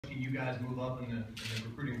you guys move up in the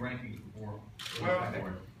recruiting rankings before? Well,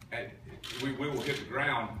 we will hit the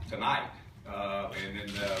ground tonight, and then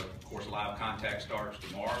of course live contact starts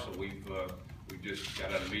tomorrow. So we've just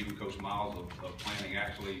got out of meeting with Coach Miles of planning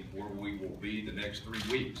actually where we will be the next 3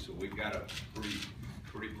 weeks. So we've got a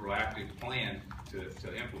pretty proactive plan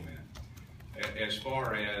to implement. As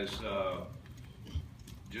far as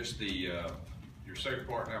just the your second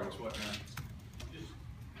part now was what now? Just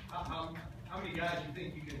how many guys you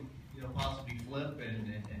think you can possibly flip,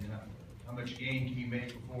 and how much gain can you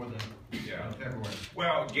make before the February?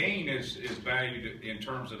 Well, gain is valued in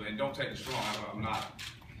terms of, and don't take this wrong, I'm not.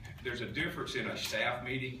 There's a difference in a staff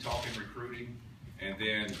meeting talking recruiting, and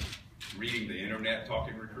then reading the internet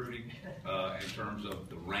talking recruiting in terms of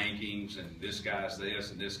the rankings and this guy's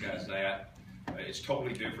this and this guy's that. It's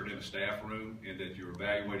totally different in a staff room in that you're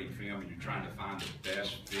evaluating film and you're trying to find the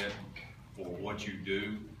best fit for what you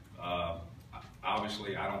do.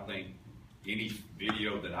 Obviously, I don't think any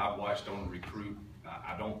video that I've watched on a recruit,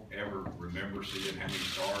 I don't ever remember seeing how many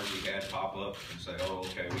stars he had pop up and say, oh,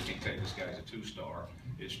 okay, we can take this guy's a 2-star.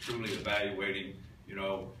 It's truly evaluating,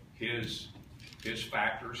 his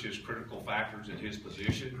factors, his critical factors in his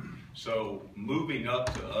position. So moving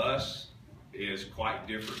up to us is quite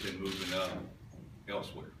different than moving up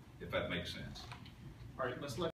elsewhere, if that makes sense. All right, let's let